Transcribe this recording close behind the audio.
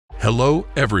Hello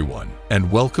everyone,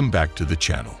 and welcome back to the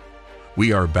channel.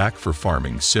 We are back for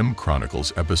farming Sim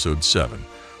Chronicles Episode 7,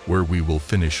 where we will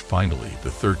finish finally the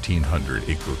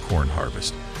 1,300-acre corn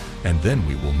harvest, and then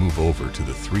we will move over to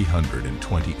the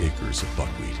 320 acres of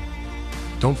buckwheat.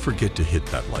 Don't forget to hit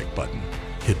that like button,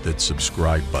 hit that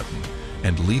subscribe button,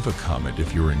 and leave a comment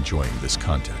if you're enjoying this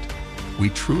content. We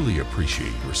truly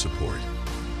appreciate your support.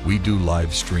 We do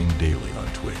live stream daily on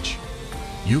Twitch.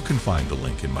 You can find the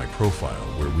link in my profile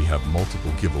where we have multiple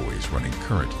giveaways running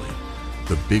currently,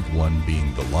 the big one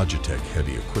being the Logitech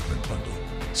Heavy Equipment Bundle,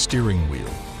 steering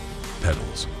wheel,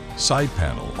 pedals, side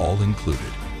panel all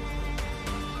included.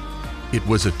 It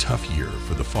was a tough year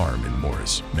for the farm in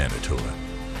Morris, Manitoba.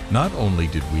 Not only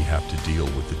did we have to deal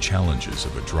with the challenges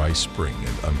of a dry spring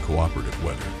and uncooperative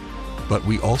weather, but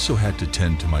we also had to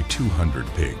tend to my 200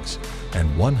 pigs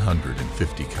and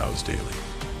 150 cows daily.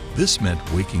 This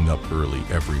meant waking up early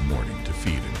every morning to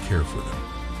feed and care for them,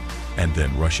 and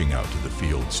then rushing out to the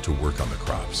fields to work on the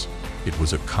crops. It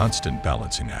was a constant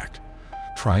balancing act,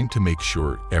 trying to make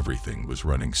sure everything was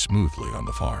running smoothly on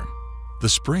the farm. The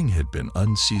spring had been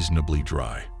unseasonably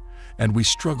dry, and we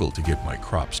struggled to get my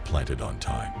crops planted on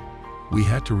time. We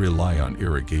had to rely on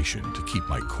irrigation to keep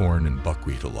my corn and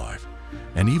buckwheat alive,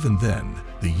 and even then,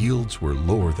 the yields were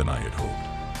lower than I had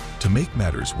hoped. To make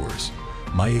matters worse,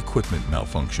 my equipment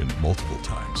malfunctioned multiple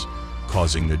times,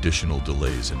 causing additional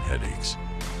delays and headaches.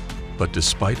 But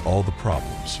despite all the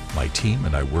problems, my team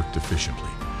and I worked efficiently,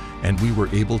 and we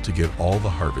were able to get all the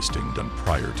harvesting done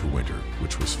prior to winter,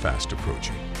 which was fast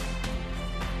approaching.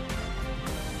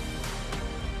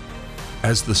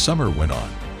 As the summer went on,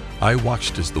 I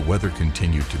watched as the weather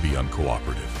continued to be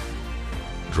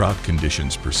uncooperative. Drought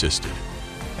conditions persisted,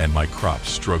 and my crops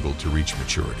struggled to reach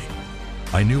maturity.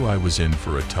 I knew I was in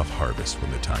for a tough harvest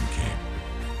when the time came,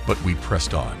 but we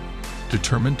pressed on,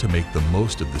 determined to make the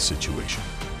most of the situation.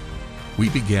 We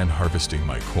began harvesting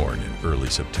my corn in early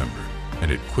September,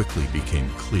 and it quickly became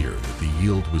clear that the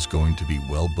yield was going to be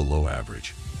well below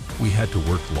average. We had to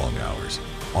work long hours,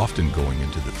 often going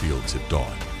into the fields at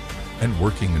dawn, and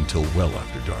working until well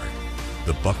after dark.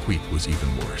 The buckwheat was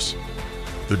even worse.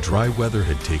 The dry weather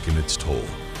had taken its toll,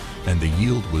 and the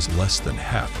yield was less than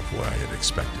half of what I had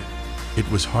expected. It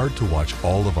was hard to watch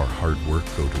all of our hard work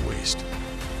go to waste,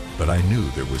 but I knew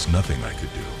there was nothing I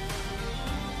could do.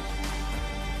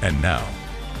 And now,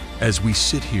 as we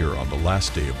sit here on the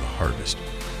last day of the harvest,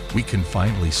 we can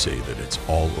finally say that it's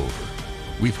all over.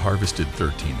 We've harvested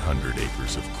 1,300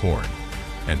 acres of corn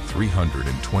and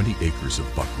 320 acres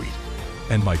of buckwheat,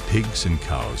 and my pigs and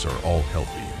cows are all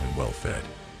healthy and well fed.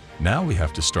 Now we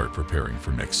have to start preparing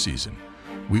for next season.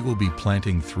 We will be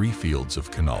planting 3 fields of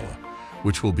canola,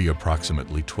 which will be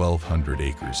approximately 1,200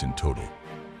 acres in total.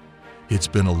 It's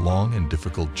been a long and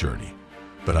difficult journey,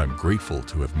 but I'm grateful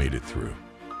to have made it through.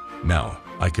 Now,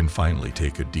 I can finally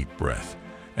take a deep breath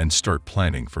and start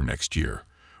planning for next year,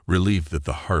 relieved that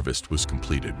the harvest was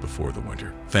completed before the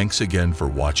winter. Thanks again for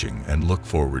watching, and look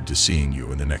forward to seeing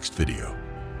you in the next video.